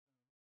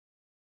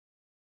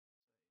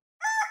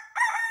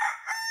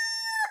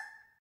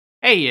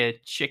Hey, you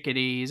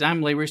chickadees.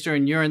 I'm Lay Rooster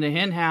and you're in the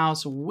hen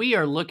house. We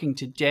are looking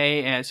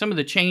today at some of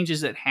the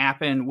changes that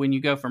happen when you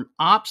go from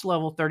ops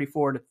level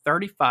 34 to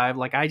 35,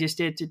 like I just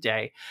did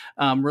today,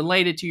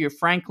 related to your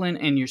Franklin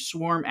and your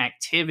swarm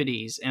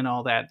activities and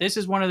all that. This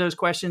is one of those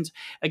questions.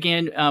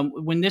 Again,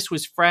 when this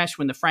was fresh,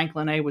 when the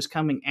Franklin A was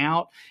coming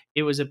out,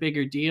 it was a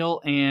bigger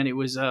deal and it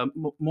was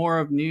more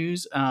of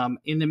news.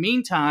 In the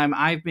meantime,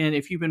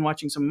 if you've been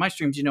watching some of my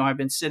streams, you know I've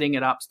been sitting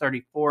at ops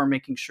 34,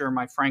 making sure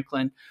my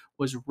Franklin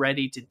was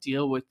ready to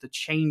deal with the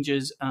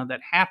changes that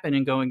happen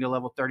in going to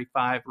level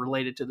 35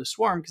 related to the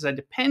swarm, because I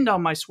depend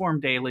on my swarm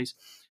dailies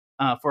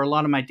for a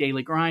lot of my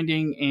daily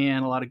grinding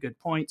and a lot of good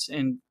points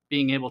and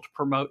being able to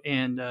promote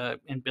and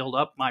build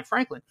up my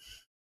Franklin.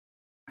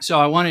 So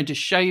I wanted to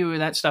show you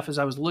that stuff as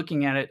I was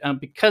looking at it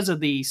because of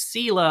the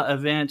Sela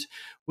event,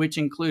 which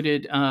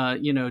included,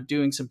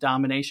 doing some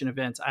domination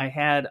events. I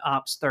had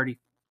Ops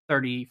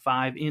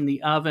 35 in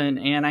the oven,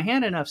 and I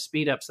had enough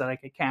speed ups that I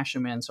could cash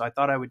them in. So I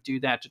thought I would do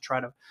that to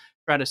try to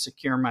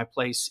secure my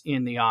place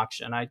in the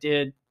auction. I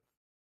did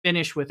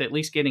finish with at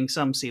least getting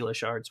some Sela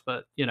shards,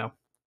 but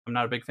I'm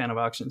not a big fan of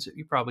auctions,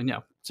 you probably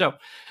know. So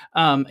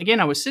again,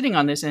 I was sitting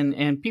on this,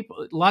 and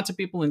lots of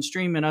people in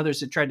stream and others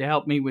had tried to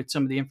help me with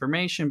some of the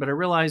information, but I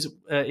realized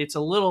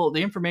the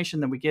information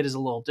that we get is a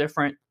little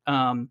different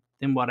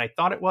than what I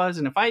thought it was.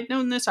 And if I had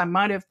known this, I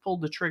might have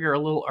pulled the trigger a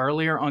little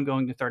earlier on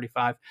going to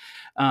 35.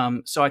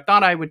 So I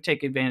thought I would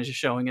take advantage of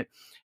showing it.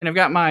 And I've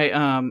got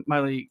my my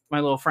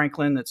little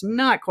Franklin that's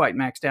not quite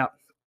maxed out,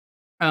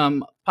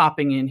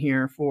 popping in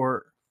here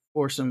for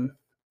some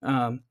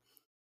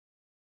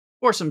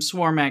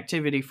swarm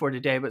activity for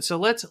today. But so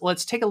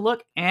let's take a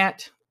look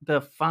at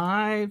the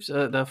fives,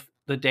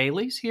 the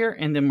dailies here,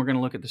 and then we're going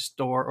to look at the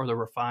store or the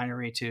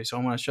refinery too. So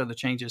I want to show the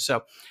changes.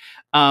 So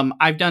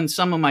I've done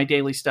some of my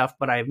daily stuff,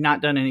 but I have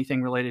not done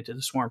anything related to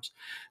the swarms.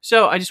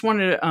 So I just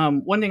wanted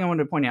to, one thing I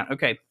wanted to point out.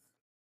 Okay,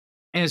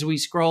 as we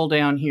scroll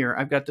down here,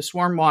 I've got the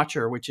Swarm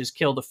Watcher, which is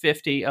kill to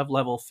 50 of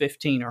level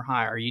 15 or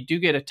higher. You do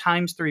get a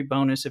 ×3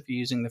 bonus if you're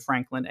using the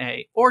Franklin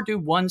A, or do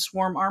 1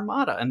 Swarm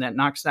Armada, and that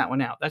knocks that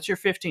one out. That's your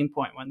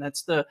 15-point one.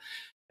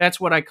 That's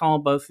what I call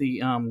both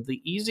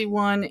the easy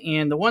one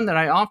and the one that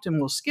I often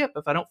will skip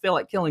if I don't feel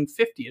like killing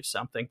 50 of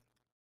something.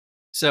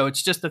 So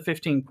it's just the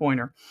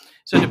 15-pointer.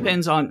 So it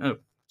depends on, oh,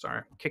 sorry,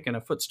 I'm kicking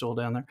a footstool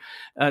down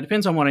there.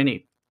 Depends on what I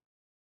need.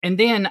 And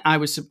then I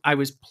was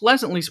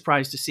pleasantly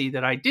surprised to see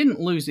that I didn't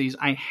lose these.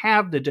 I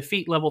have the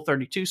defeat level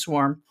 32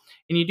 swarm,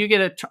 and you do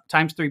get a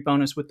 ×3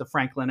 bonus with the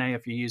Franklin A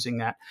if you're using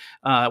that,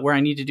 where I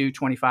need to do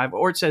 25,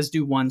 or it says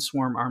do 1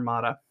 swarm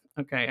armada.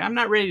 Okay, I'm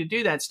not ready to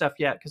do that stuff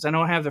yet because I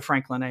don't have the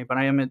Franklin A, but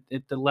I am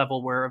at the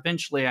level where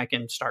eventually I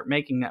can start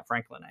making that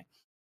Franklin A.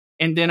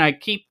 And then I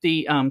keep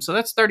the, so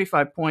that's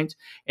 35 points.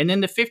 And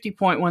then the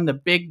 50-point one, the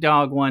big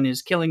dog one,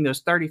 is killing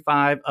those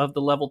 35 of the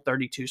level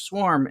 32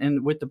 swarm,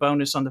 and with the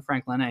bonus on the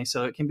Franklin A.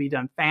 So it can be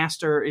done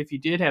faster if you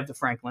did have the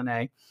Franklin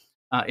A,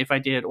 if I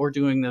did, or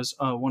doing those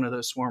one of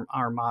those swarm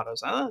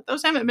armadas.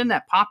 Those haven't been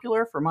that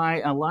popular for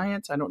my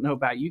alliance. I don't know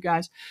about you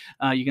guys.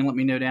 You can let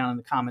me know down in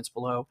the comments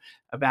below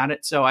about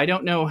it. So I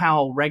don't know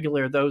how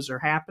regular those are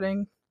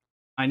happening.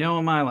 I know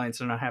in my alliance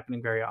they're not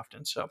happening very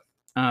often. So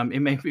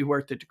it may be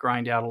worth it to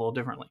grind out a little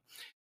differently.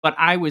 But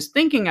I was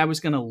thinking I was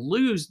going to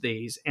lose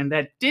these, and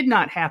that did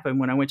not happen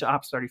when I went to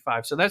Ops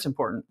 35. So that's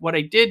important. What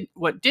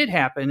did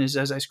happen is,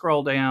 as I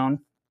scroll down,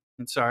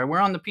 and sorry, we're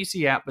on the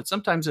PC app, but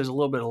sometimes there's a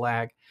little bit of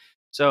lag.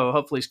 So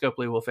hopefully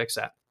Scopely will fix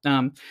that.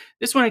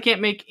 This one I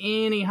can't make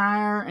any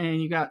higher,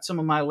 and you got some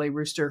of my Lay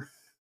Rooster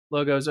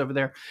logos over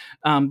there.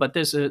 But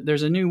there's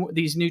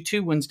these new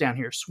 2 ones down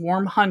here.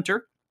 Swarm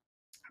Hunter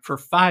for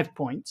 5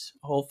 points,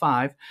 a whole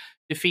 5.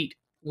 Defeat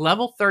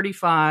level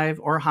 35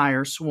 or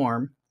higher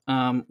swarm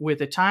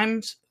with a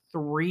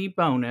 ×3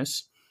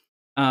 bonus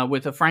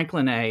with a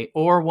Franklin A,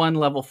 or 1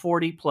 level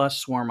 40 plus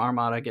swarm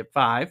armada, get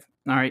 5.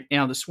 All right,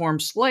 now the Swarm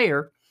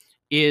Slayer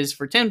is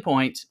for 10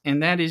 points,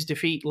 and that is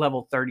defeat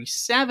level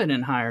 37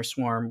 and higher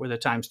swarm with a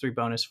 ×3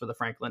 bonus for the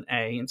Franklin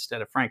A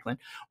instead of Franklin,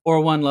 or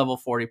 1 level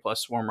 40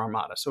 plus swarm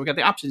armada. So we got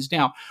the options.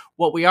 Now,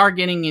 what we are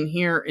getting in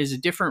here is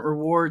different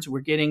rewards. We're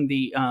getting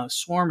the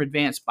Swarm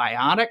Advanced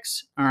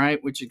Biotics, all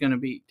right, which is going to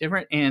be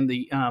different, and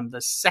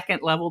the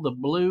second level, the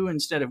blue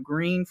instead of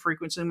green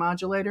frequency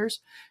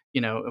modulators.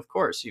 Of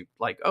course,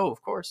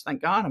 of course,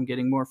 thank God I'm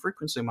getting more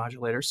frequency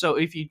modulators. So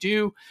if you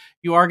do,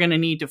 you are going to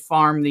need to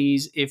farm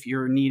these if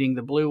you're needing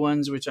the blue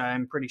ones, which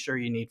I'm pretty sure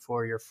you need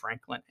for your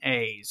Franklin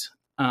A's.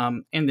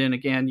 And then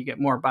again, you get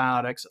more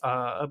biotics,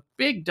 a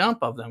big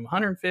dump of them,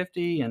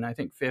 150 and I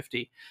think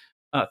 50,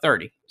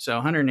 30, so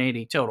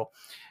 180 total.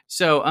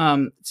 So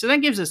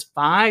that gives us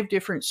 5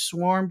 different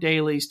swarm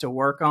dailies to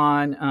work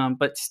on,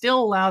 but still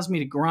allows me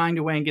to grind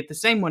away and get the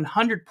same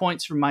 100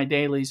 points from my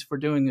dailies for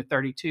doing the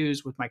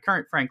 32s with my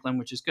current Franklin,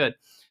 which is good,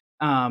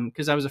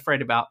 because I was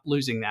afraid about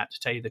losing that, to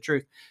tell you the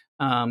truth,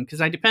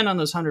 because I depend on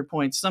those 100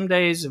 points. Some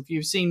days, if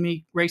you've seen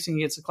me racing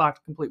against the clock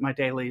to complete my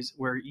dailies,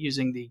 we're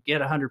using the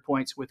get 100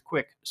 points with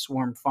quick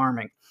swarm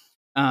farming.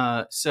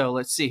 So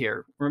let's see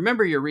here.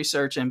 Remember your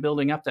research and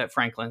building up that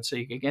Franklin so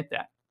you can get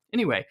that.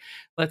 Anyway,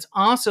 let's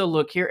also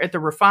look here at the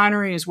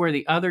refinery is where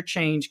the other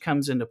change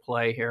comes into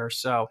play here.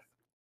 So,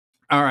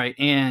 all right,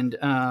 and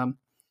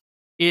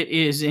it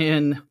is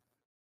in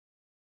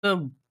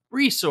the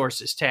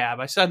resources tab.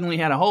 I suddenly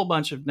had a whole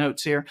bunch of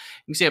notes here.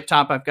 You can see up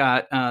top, I've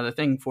got the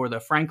thing for the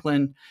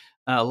Franklin,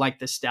 like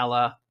the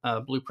Stella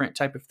blueprint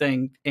type of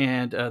thing,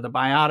 and the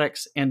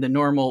biotics and the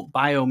normal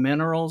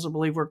biominerals, I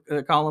believe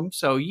we call them.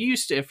 So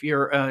used to, if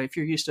you're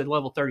used to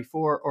level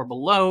 34 or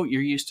below,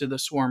 you're used to the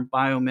swarm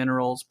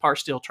biominerals,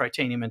 parsteel,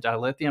 tritanium, and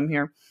dilithium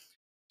here.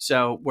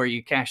 So where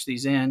you cash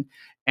these in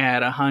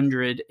at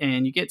 100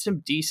 and you get some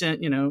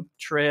decent,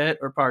 trit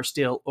or par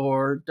steel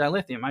or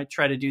dilithium. I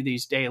try to do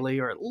these daily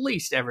or at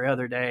least every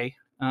other day,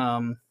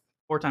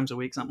 4 times a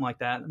week, something like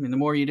that. I mean, the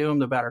more you do them,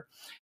 the better.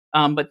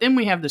 But then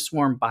we have the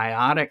swarm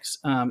biotics.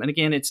 And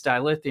again, it's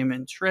dilithium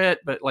and trit,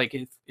 but like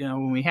if,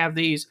 when we have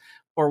these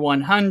for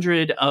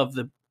 100 of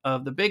the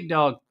big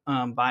dog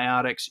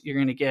biotics, you're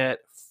going to get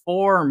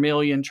 4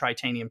 million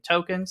tritanium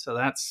tokens. So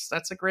that's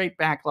a great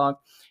backlog.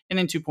 And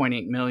then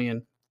 2.8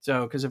 million.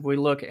 So, because if we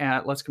look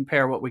at, let's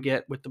compare what we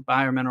get with the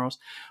biominerals,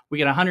 we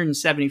get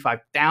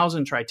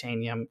 175,000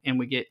 tritanium and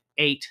we get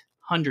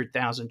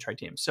 800,000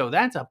 tritanium. So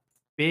that's a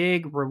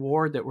big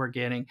reward that we're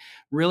getting.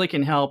 Really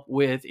can help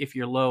with if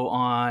you're low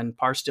on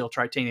parsteel,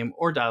 tritanium,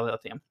 or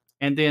dilithium.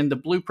 And then the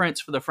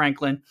blueprints for the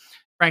Franklin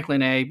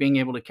A, being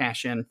able to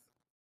cash in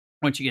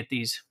once you get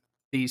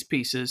these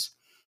pieces.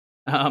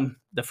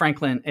 The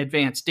Franklin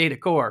Advanced Data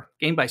Core,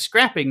 gained by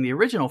scrapping the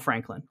original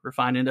Franklin,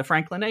 refined into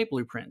Franklin A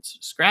blueprints.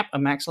 Scrap a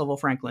max level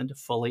Franklin to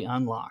fully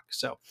unlock.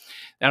 So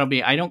that'll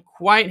be, I don't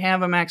quite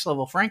have a max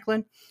level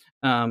Franklin.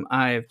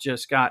 I've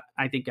just got,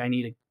 I think I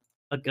need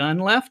a gun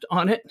left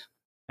on it.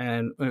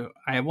 And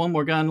I have one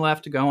more gun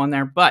left to go on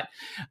there. But,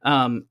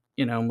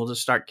 we'll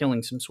just start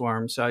killing some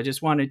swarms. So I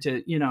just wanted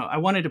to, I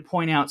wanted to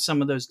point out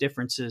some of those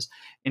differences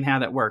in how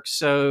that works.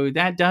 So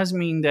that does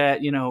mean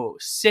that,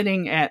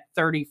 sitting at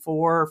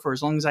 34 for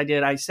as long as I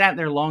did, I sat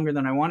there longer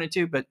than I wanted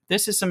to. But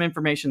this is some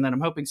information that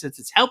I'm hoping, since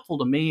it's helpful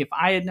to me, if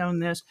I had known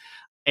this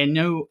and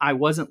knew I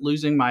wasn't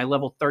losing my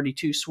level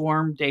 32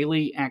 swarm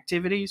daily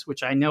activities,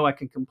 which I know I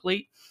can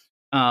complete,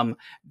 then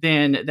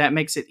that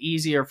makes it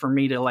easier for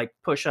me to like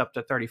push up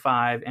to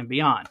 35 and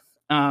beyond.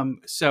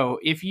 So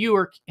if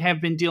you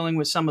have been dealing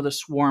with some of the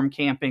swarm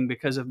camping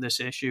because of this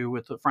issue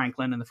with the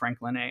Franklin and the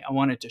Franklin A, I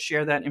wanted to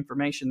share that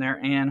information there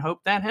and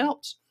hope that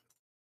helps.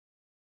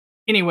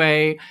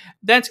 Anyway,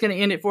 that's going to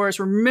end it for us.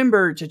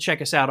 Remember to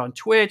check us out on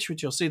Twitch,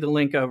 which you'll see the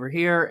link over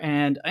here,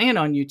 and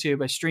on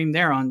YouTube. I stream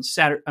there on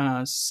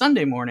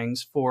Sunday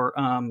mornings for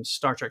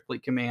Star Trek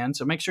Fleet Command.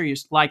 So make sure you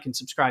like and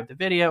subscribe to the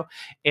video,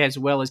 as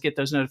well as get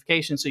those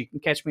notifications so you can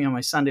catch me on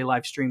my Sunday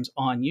live streams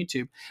on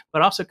YouTube.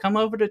 But also come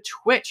over to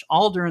Twitch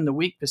all during the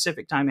week,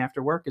 Pacific time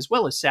after work, as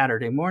well as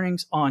Saturday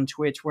mornings on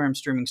Twitch, where I'm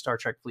streaming Star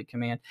Trek Fleet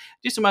Command.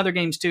 Do some other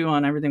games too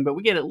on everything, but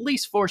we get at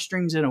least 4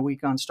 streams in a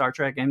week on Star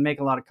Trek and make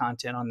a lot of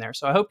content on there.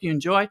 So I hope you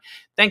enjoy.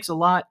 Thanks a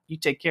lot. You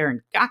take care and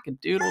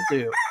CockADoodle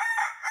do.